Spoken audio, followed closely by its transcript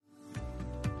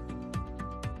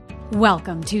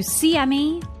Welcome to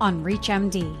CME on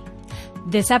ReachMD.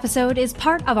 This episode is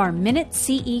part of our Minute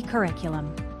CE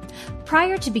curriculum.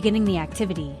 Prior to beginning the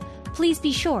activity, please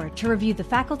be sure to review the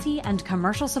faculty and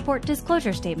commercial support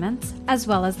disclosure statements, as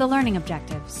well as the learning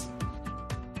objectives.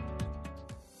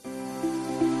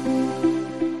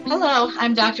 Hello,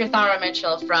 I'm Dr. Thara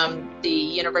Mitchell from the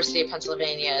University of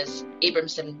Pennsylvania's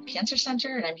Abramson Cancer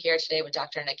Center, and I'm here today with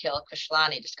Dr. Nikhil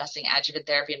Khushalani discussing adjuvant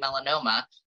therapy in melanoma.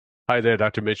 Hi there,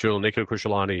 Dr. Mitchell. Nikhil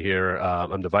Khushalani here.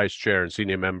 I'm the Vice Chair and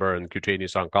Senior Member in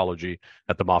Cutaneous Oncology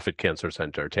at the Moffitt Cancer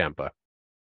Center, Tampa.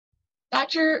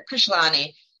 Dr.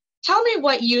 Khushalani, tell me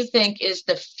what you think is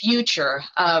the future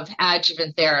of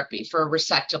adjuvant therapy for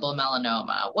resectable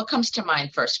melanoma. What comes to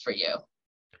mind first for you?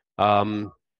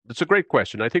 It's a great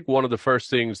question. I think one of the first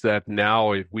things that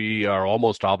now we are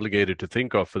almost obligated to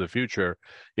think of for the future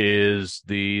is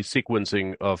the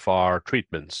sequencing of our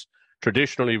treatments.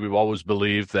 Traditionally, we've always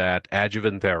believed that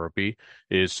adjuvant therapy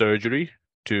is surgery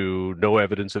to no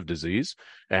evidence of disease,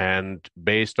 and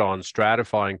based on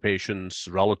stratifying patients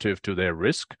relative to their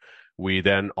risk, we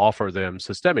then offer them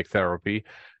systemic therapy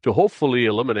to hopefully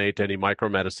eliminate any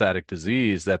micrometastatic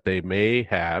disease that they may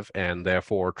have, and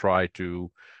therefore try to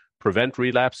prevent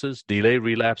relapses, delay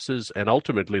relapses, and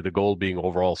ultimately the goal being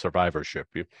overall survivorship.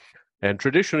 And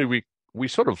traditionally, we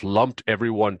sort of lumped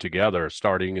everyone together,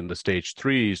 starting in the stage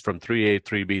 3s from 3A,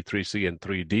 3B, 3C, and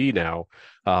 3D now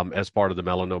as part of the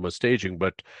melanoma staging.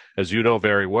 But as you know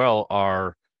very well,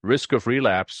 our risk of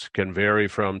relapse can vary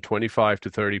from 25 to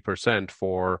 30%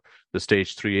 for the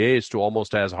stage 3As to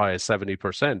almost as high as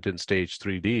 70% in stage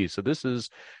 3D. So this is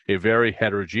a very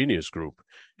heterogeneous group.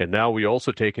 And now we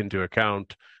also take into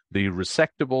account the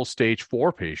resectable stage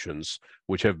 4 patients,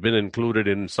 which have been included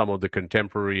in some of the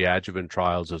contemporary adjuvant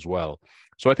trials as well.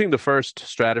 So I think the first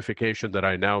stratification that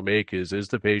I now make is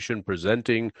the patient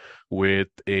presenting with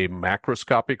a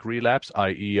macroscopic relapse,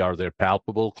 i.e., are there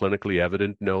palpable, clinically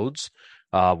evident nodes,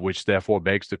 which therefore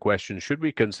begs the question, should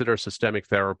we consider systemic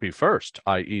therapy first,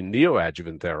 i.e.,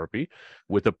 neoadjuvant therapy,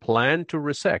 with a plan to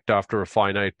resect after a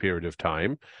finite period of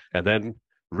time, and then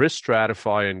risk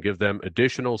stratify and give them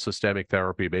additional systemic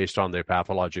therapy based on their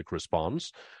pathologic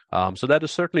response. So that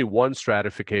is certainly one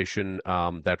stratification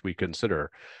that we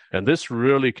consider. And this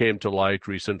really came to light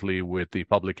recently with the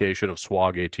publication of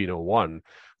SWOG 1801,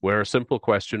 where a simple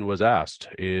question was asked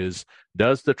is,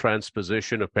 does the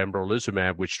transposition of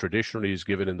pembrolizumab, which traditionally is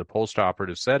given in the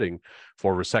postoperative setting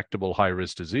for resectable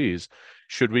high-risk disease,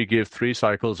 should we give 3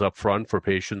 cycles up front for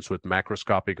patients with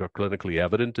macroscopic or clinically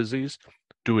evident disease,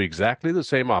 do exactly the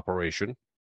same operation,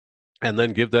 and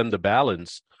then give them the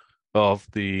balance of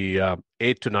the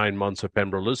 8 to 9 months of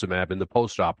pembrolizumab in the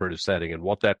postoperative setting? And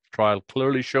what that trial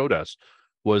clearly showed us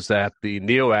was that the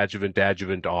neoadjuvant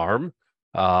adjuvant arm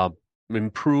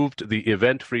improved the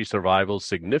event-free survival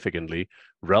significantly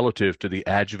relative to the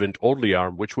adjuvant-only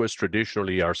arm, which was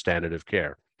traditionally our standard of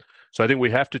care. So I think we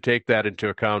have to take that into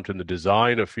account in the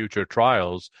design of future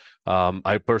trials.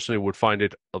 I personally would find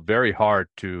it very hard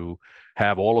to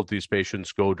have all of these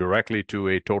patients go directly to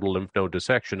a total lymph node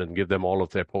dissection and give them all of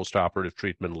their postoperative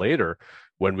treatment later,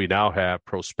 when we now have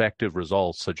prospective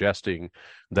results suggesting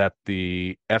that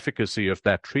the efficacy of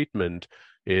that treatment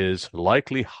is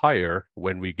likely higher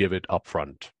when we give it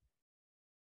upfront.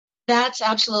 That's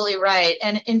absolutely right.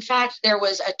 And in fact, there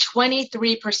was a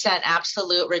 23%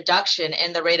 absolute reduction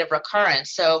in the rate of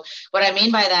recurrence. So what I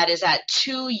mean by that is at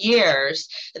 2 years,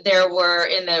 there were,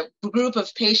 in the group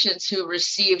of patients who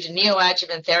received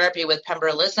neoadjuvant therapy with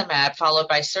pembrolizumab followed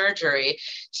by surgery,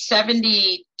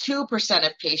 72%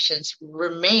 of patients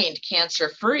remained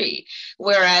cancer-free,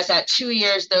 whereas at 2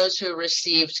 years, those who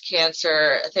received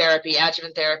cancer therapy,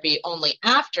 adjuvant therapy only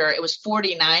after, it was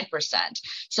 49%.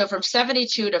 So from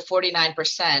 72 to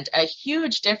 49%, a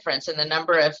huge difference in the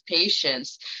number of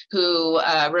patients who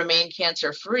remain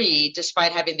cancer-free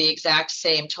despite having the exact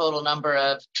same total number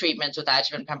of treatments with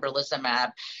adjuvant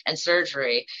pembrolizumab and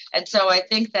surgery. And so I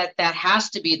think that that has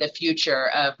to be the future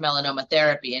of melanoma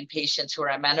therapy in patients who are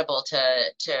amenable to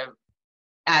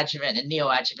adjuvant and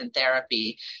neoadjuvant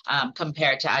therapy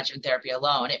compared to adjuvant therapy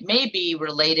alone. It may be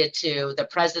related to the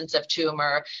presence of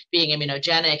tumor being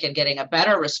immunogenic and getting a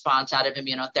better response out of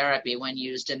immunotherapy when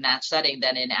used in that setting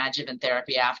than in adjuvant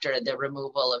therapy after the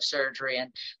removal of surgery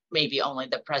and maybe only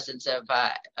the presence of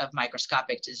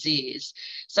microscopic disease.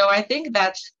 So I think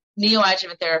that's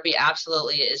neoadjuvant therapy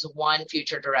absolutely is one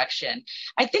future direction.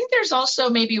 I think there's also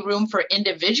maybe room for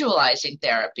individualizing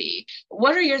therapy.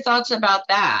 What are your thoughts about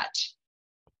that?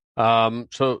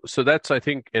 So that's, I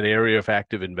think, an area of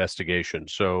active investigation.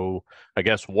 So I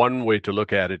guess one way to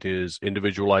look at it is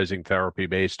individualizing therapy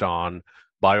based on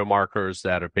biomarkers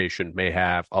that a patient may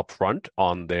have upfront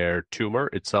on their tumor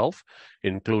itself,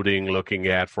 including looking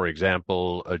at, for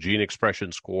example, a gene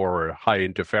expression score or a high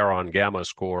interferon gamma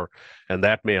score, and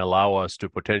that may allow us to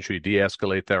potentially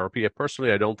de-escalate therapy.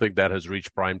 Personally, I don't think that has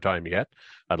reached prime time yet.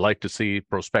 I'd like to see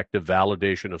prospective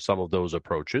validation of some of those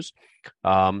approaches.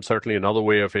 Certainly, another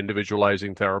way of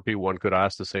individualizing therapy, one could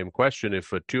ask the same question.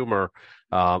 If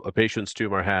a patient's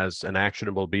tumor has an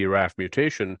actionable BRAF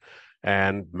mutation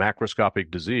and macroscopic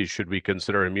disease, should we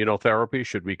consider immunotherapy?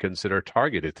 Should we consider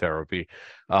targeted therapy?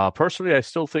 Personally, I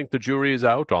still think the jury is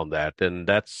out on that. And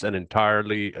that's an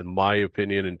entirely, in my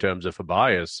opinion, in terms of a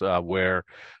bias, where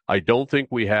I don't think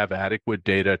we have adequate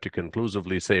data to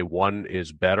conclusively say one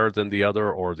is better than the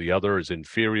other or the other is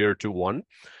inferior to one,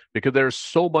 because there's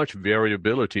so much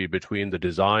variability between the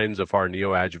designs of our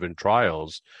neoadjuvant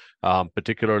trials,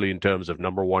 particularly in terms of,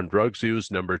 number one, drugs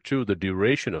used, number two, the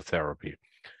duration of therapy.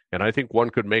 And I think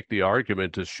one could make the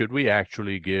argument is, should we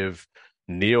actually give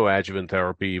neoadjuvant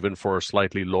therapy even for a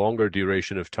slightly longer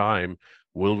duration of time?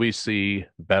 Will we see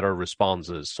better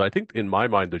responses? So I think in my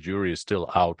mind, the jury is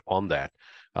still out on that.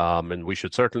 And we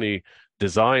should certainly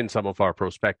design some of our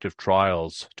prospective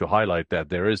trials to highlight that.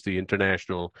 There is the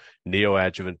International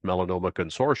Neoadjuvant Melanoma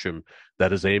Consortium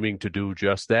that is aiming to do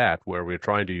just that, where we're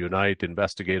trying to unite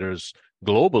investigators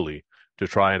globally to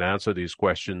try and answer these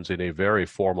questions in a very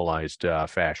formalized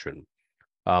fashion.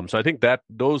 So I think that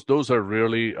those are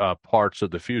really parts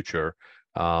of the future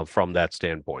from that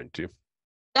standpoint too.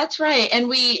 That's right. And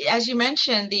we, as you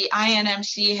mentioned, the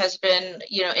INMC has been,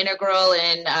 integral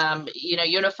in,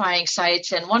 unifying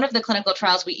sites. And one of the clinical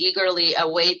trials we eagerly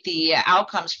await the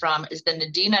outcomes from is the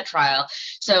NADINA trial.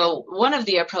 So one of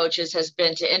the approaches has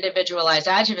been to individualize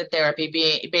adjuvant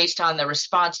therapy based on the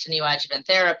response to neoadjuvant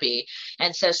therapy.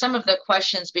 And so some of the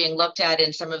questions being looked at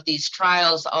in some of these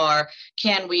trials are,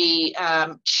 can we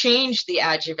change the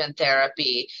adjuvant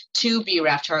therapy to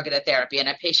BRAF targeted therapy in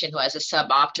a patient who has a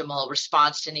suboptimal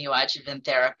response to neoadjuvant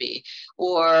therapy?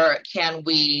 Or can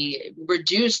we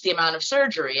reduce the amount of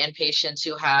surgery in patients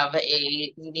who have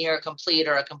a near complete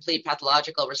or a complete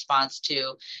pathological response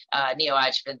to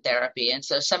neoadjuvant therapy? And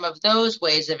so some of those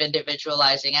ways of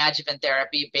individualizing adjuvant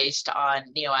therapy based on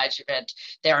neoadjuvant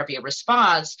therapy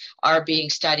response are being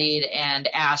studied and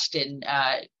asked in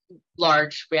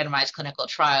large randomized clinical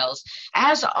trials,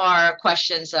 as are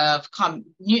questions of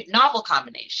novel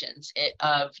combinations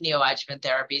of neoadjuvant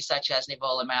therapy, such as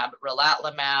nivolumab,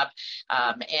 relatlimab,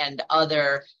 and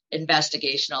other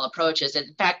investigational approaches.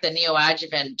 In fact, the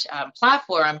neoadjuvant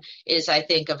platform is, I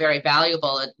think, a very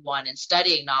valuable one in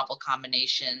studying novel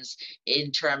combinations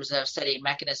in terms of studying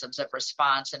mechanisms of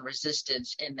response and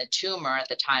resistance in the tumor at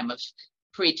the time of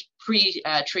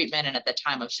pre-treatment and at the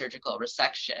time of surgical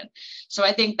resection. So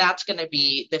I think that's going to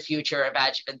be the future of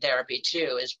adjuvant therapy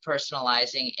too, is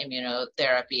personalizing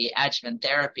immunotherapy, adjuvant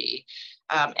therapy.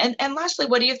 And lastly,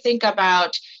 what do you think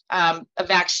about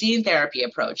vaccine therapy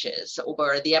approaches?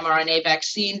 Or the mRNA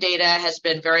vaccine data has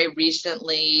been very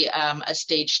recently a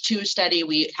stage 2 study.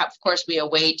 We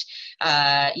await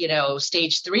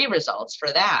stage 3 results for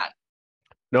that.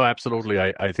 No, absolutely.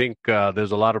 I think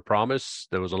there's a lot of promise.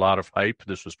 There was a lot of hype.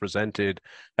 This was presented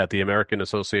at the American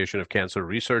Association of Cancer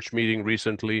Research meeting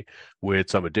recently, with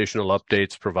some additional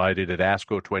updates provided at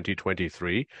ASCO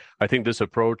 2023. I think this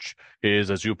approach is,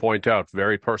 as you point out,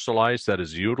 very personalized, that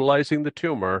is utilizing the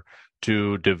tumor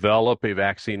to develop a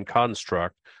vaccine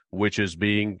construct which is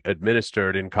being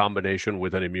administered in combination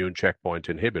with an immune checkpoint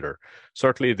inhibitor.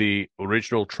 Certainly the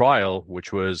original trial,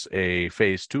 which was a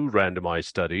phase 2 randomized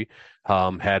study,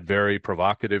 had very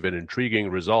provocative and intriguing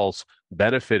results,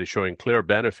 showing clear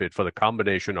benefit for the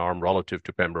combination arm relative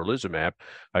to pembrolizumab.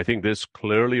 I think this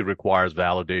clearly requires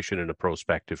validation in a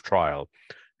prospective trial.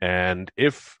 And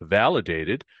if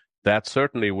validated, that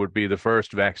certainly would be the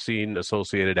first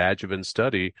vaccine-associated adjuvant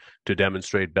study to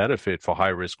demonstrate benefit for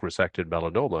high-risk resected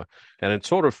melanoma. And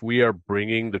it's we are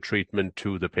bringing the treatment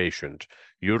to the patient,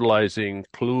 utilizing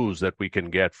clues that we can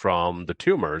get from the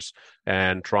tumors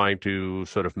and trying to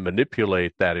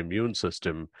manipulate that immune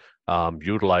system,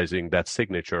 utilizing that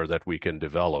signature that we can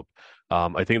develop.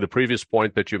 I think the previous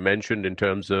point that you mentioned in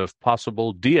terms of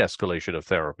possible de-escalation of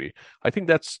therapy, I think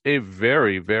that's a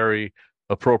very, very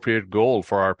appropriate goal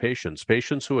for our patients.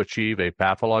 Patients who achieve a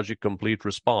pathologic complete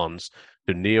response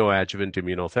to neoadjuvant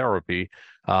immunotherapy,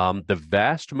 the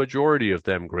vast majority of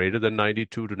them, greater than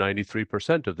 92 to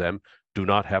 93% of them, do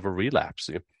not have a relapse.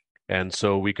 And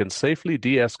so we can safely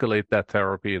de-escalate that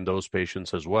therapy in those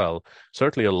patients as well.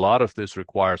 Certainly a lot of this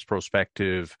requires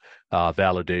prospective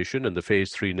validation. And the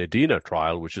phase 3 NADINA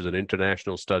trial, which is an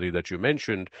international study that you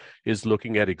mentioned, is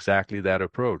looking at exactly that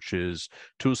approach, is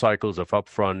 2 cycles of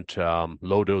upfront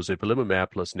low-dose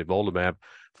ipilimumab plus nivolumab,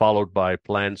 followed by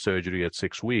planned surgery at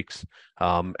 6 weeks,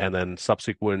 and then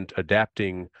subsequent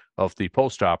adapting of the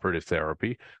postoperative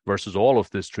therapy versus all of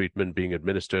this treatment being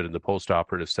administered in the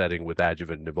postoperative setting with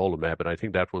adjuvant nivolumab. And I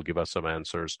think that will give us some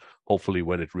answers, hopefully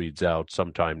when it reads out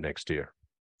sometime next year.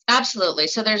 Absolutely.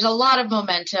 So there's a lot of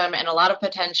momentum and a lot of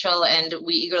potential, and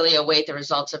we eagerly await the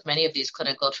results of many of these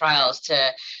clinical trials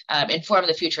to inform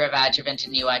the future of adjuvant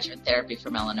and neoadjuvant therapy for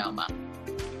melanoma.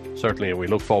 Certainly, and we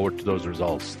look forward to those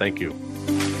results. Thank you.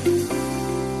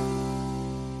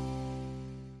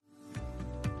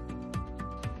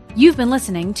 You've been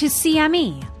listening to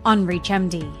CME on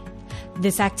ReachMD.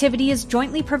 This activity is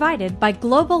jointly provided by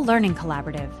Global Learning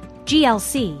Collaborative,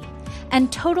 GLC, and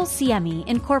Total CME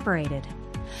Incorporated.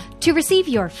 To receive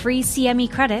your free CME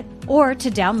credit or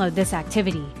to download this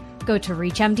activity, go to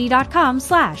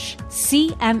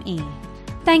reachmd.com/CME.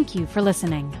 Thank you for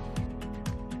listening.